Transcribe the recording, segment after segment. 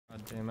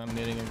God damn, I'm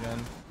needing again.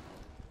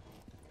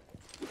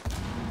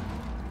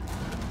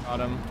 Got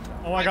him.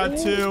 Oh, I got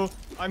two.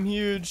 I'm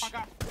huge.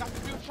 Got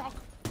two Shawk.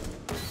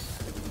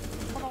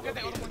 Come on, get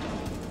the other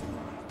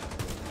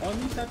one.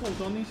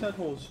 On these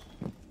headholes.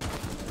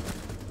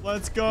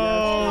 Let's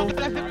go.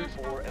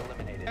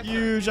 Yes.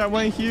 Huge. I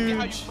went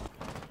huge.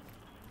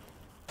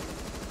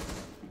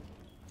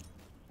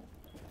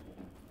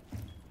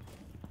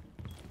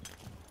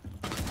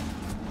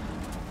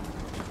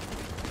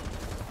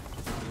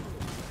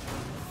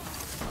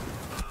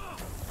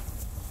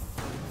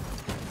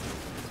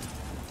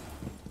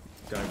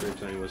 Guy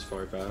Brittany was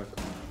far back.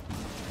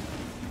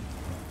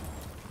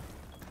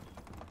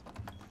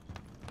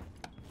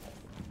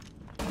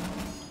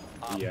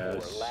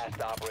 Yes.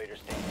 Last operator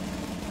standing.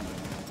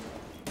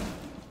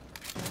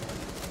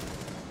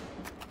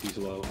 He's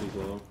low, he's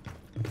low.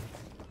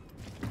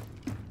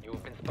 You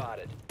have been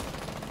spotted.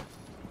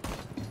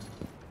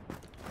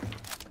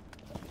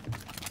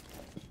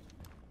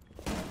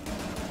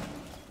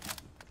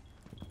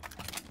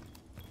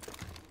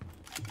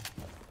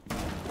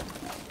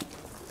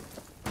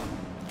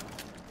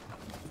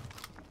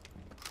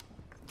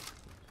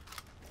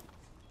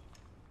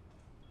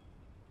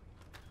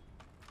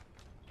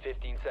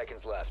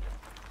 Seconds left.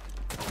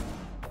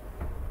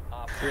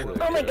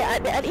 Oh my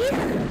god, Daddy!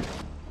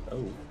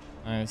 Oh.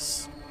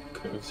 Nice.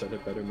 Could have said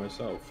it better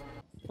myself.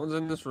 One's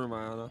in this room,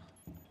 Iona.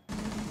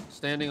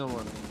 Standing on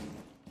one.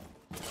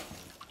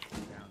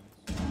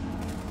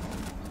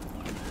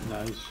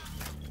 Nice.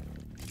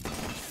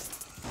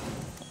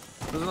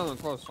 There's another one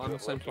close, on the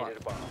same spot.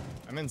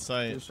 I'm in He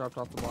sight. just dropped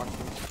off the box.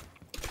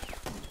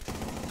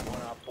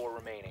 1 op 4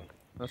 remaining.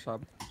 Nice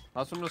job.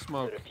 That's from the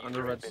smoke, The diffuser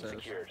under has red been stairs.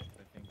 secured.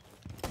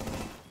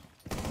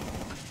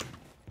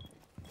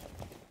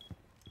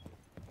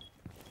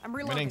 I'm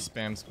getting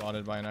spam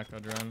spotted by an echo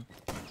drone.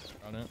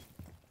 Got it.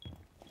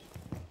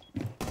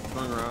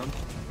 Going around.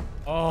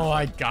 Oh,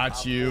 I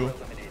got you.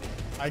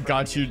 I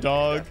got you,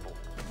 dog.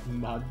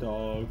 My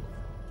dog.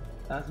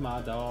 That's my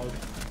dog.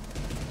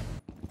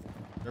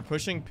 They're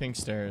pushing pink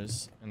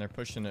stairs, and they're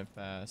pushing it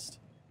fast.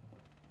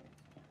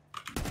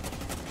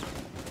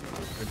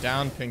 They're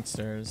down pink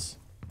stairs.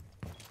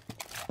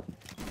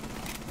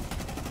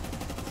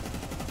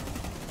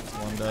 There's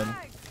one dead.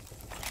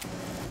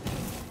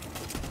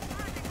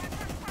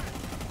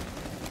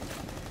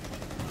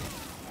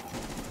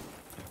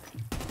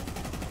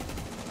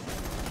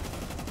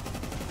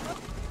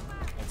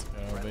 Let's go,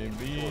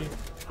 baby.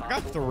 I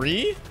got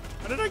 3?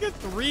 How did I get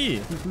 3?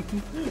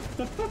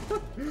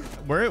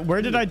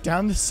 Where did I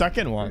down the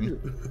second one?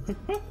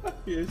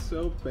 You're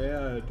so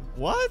bad.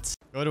 What?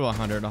 Go to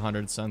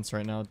 100 cents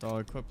right now,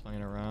 dog. Quit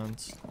playing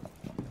around.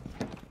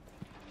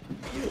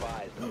 Be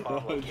advised, the bomb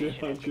 100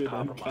 location has been and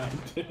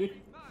compromised.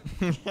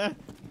 counting.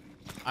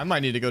 I might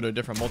need to go to a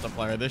different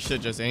multiplier. This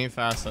shit just ain't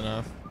fast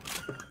enough.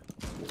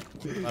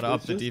 Gotta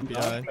up the It's just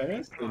DPI. not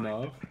fast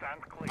enough.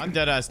 I'm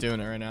dead ass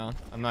doing it right now.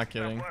 I'm not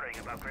kidding.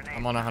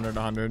 I'm on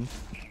 100.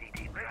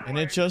 And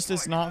it just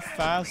is not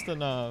fast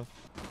enough.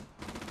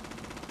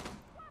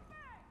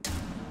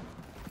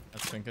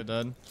 That's Finka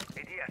dead.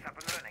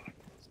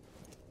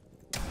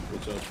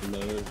 What's up,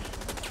 Fernando?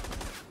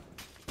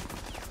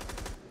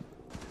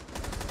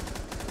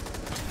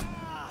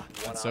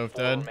 That's Soph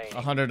dead.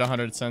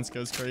 100 cents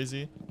goes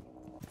crazy.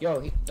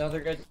 Yo, those are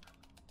good.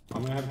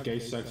 I'm gonna have gay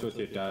sex with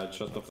your dad.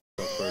 Shut the f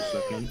up for a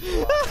second.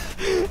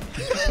 And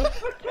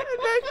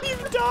then you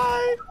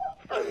die.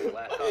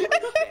 Last operator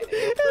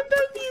standing. And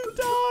then you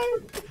die.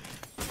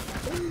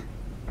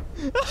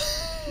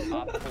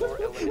 Op 4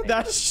 eliminated.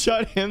 That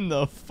shut him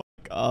the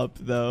fuck up,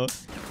 though.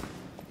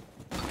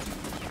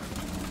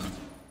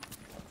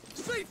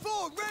 Straight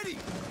forward, ready.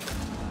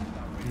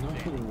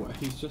 No,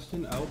 he's just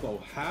an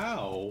elbow.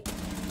 How?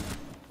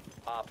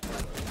 Op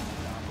 4.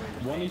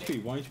 1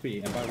 HP, 1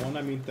 HP, and by 1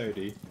 I mean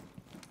 30.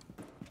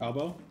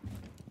 Elbow?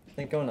 I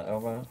think going to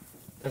elbow.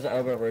 There's an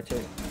elbow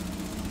rotate.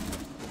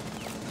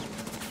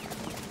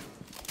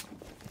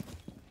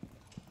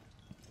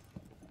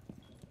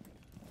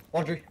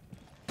 Laundry.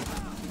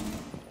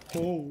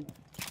 Oh.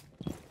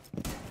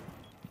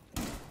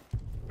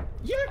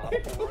 Yeah! Op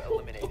 4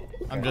 eliminated.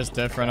 I'm just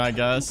different, I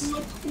guess.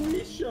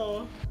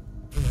 LaQuisha!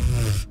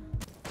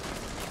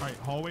 Alright,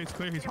 hallway's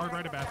clear. He's hard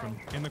right at bathroom.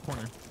 In the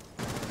corner.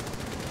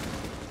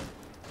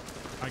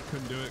 I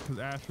couldn't do it because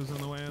Ash was in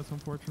the way. That's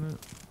unfortunate.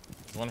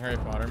 One Harry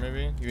Potter,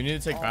 maybe? You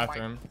need to take Oh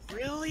bathroom.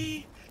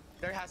 Really?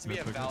 There has to be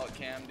a ballot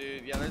cam,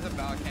 dude. Yeah, there's a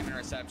ballot cam in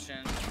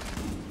reception.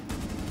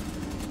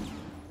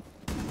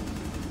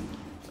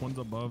 One's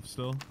above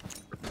still.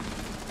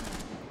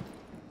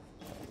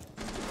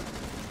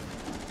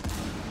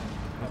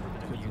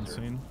 Kid's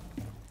insane.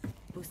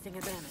 Boosting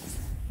advantage.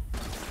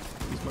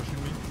 He's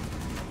pushing me.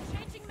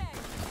 Changing mag.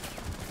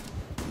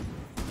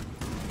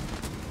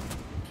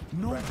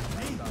 No way.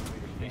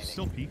 He's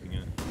still peeking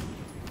it.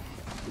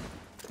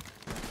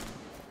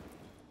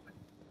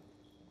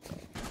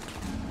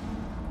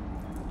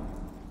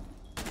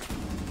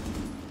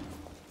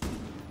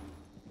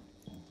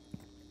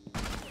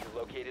 You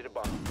located a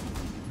bomb.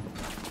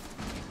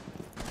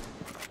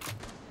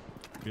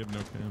 We have no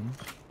cams.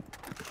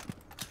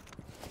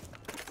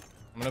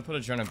 I'm gonna put a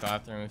drone in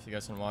bathroom if you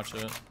guys can watch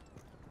it.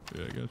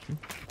 Yeah, I got you.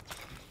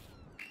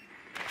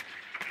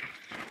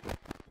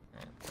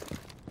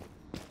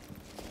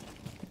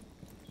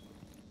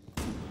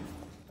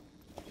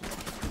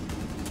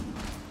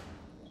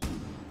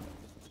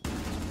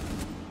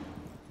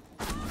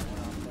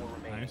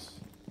 Nice.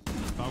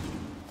 Stop.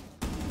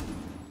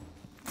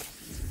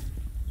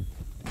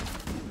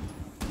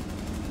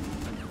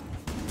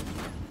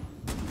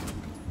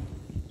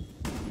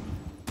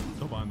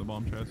 Still behind the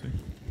bomb chassis.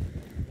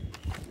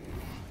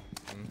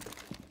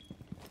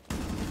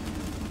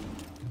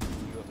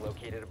 You have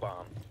located a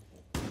bomb.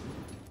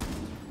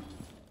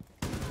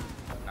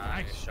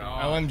 Nice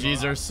shot.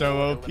 LMGs are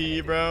so OP,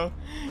 bro.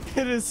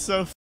 It is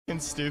so fucking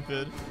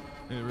stupid.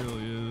 It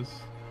really is.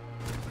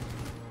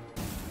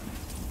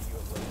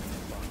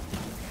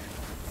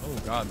 Oh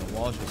god, the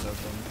wall just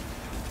opened.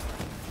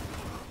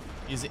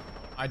 Easy.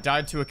 I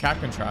died to a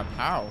captain trap.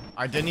 How?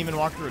 I didn't even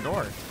walk through a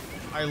door.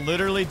 I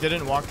literally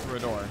didn't walk through a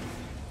door.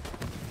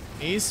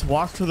 Ace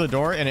walked through the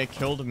door and it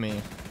killed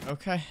me.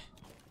 Okay.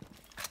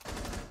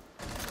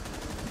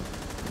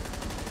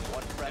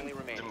 One friendly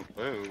remaining.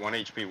 Ooh, 1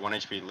 HP, 1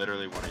 HP,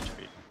 literally 1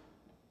 HP.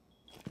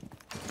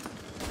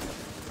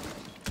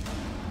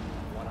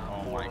 One Oh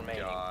on 4 my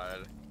remaining.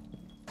 god.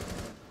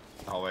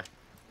 Hallway.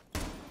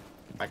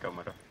 Might go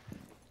middle.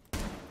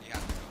 You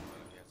have to go with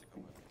him. You have to go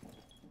with him.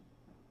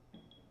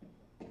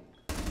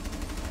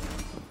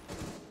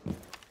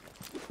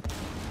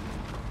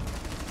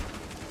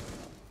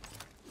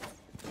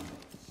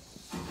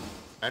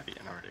 Might be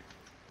in already.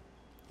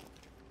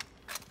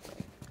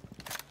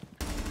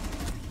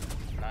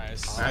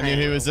 Nice. I knew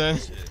he was in.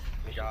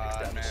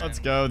 God, man. Let's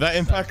go. That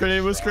impact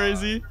grenade was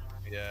crazy.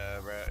 Yeah,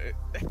 bro.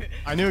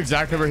 I knew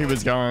exactly where he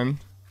was going.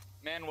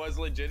 Man was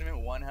legitimate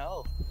 1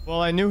 health.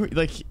 Well, I knew,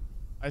 like,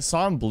 I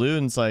saw him blue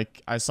and it's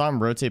like, I saw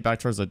him rotate back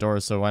towards the door,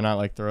 so why not,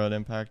 like, throw an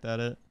impact at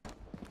it?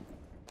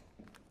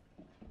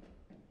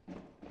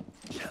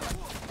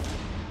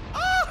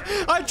 Ah!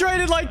 I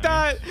traded like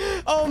that!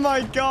 Oh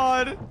my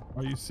god!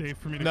 Are you safe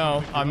for me to No,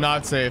 come pick you I'm up?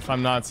 not safe.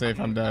 I'm not safe.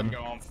 I'm dead.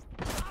 Going.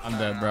 I'm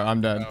dead, bro. I'm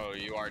dead. Oh,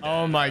 you are dead.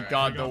 Oh my Alright.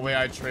 god, the way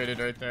I traded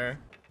right there.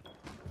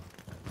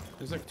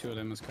 There's like 2 of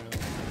them, this guy.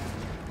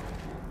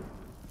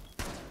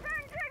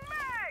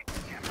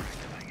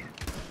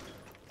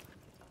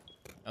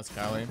 That's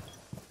Callie.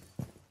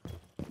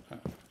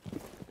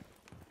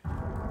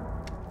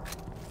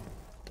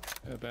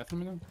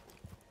 Bathroom window?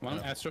 One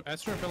Astro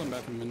fell in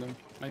bathroom window.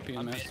 Might be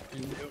in mass.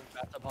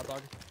 Bathtub hot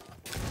dog.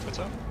 What's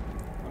up?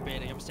 I'm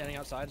baiting him standing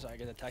outside so I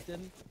get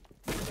detected.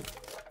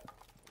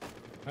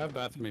 I have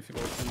bathroom if you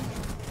go to him.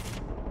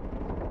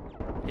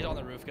 He's on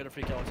the roof. Get a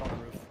free kill. It's on the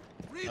roof.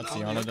 That's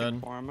Yana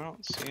dead. I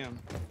don't see him.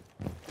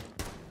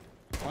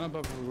 One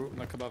above roof,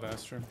 like above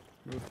Astro.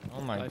 Roof.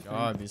 Oh my Life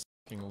god, thing. these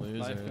fucking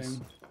Life losers.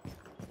 thing.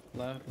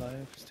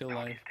 Life, still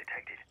life.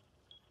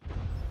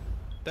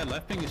 That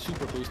left ping is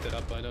super boosted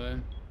up, by the way.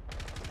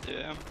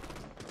 Yeah.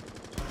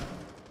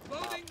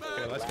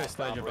 Okay, let's go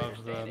slide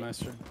above the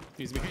master.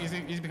 He's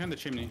behind the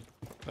chimney.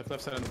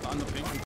 Left side on the ping.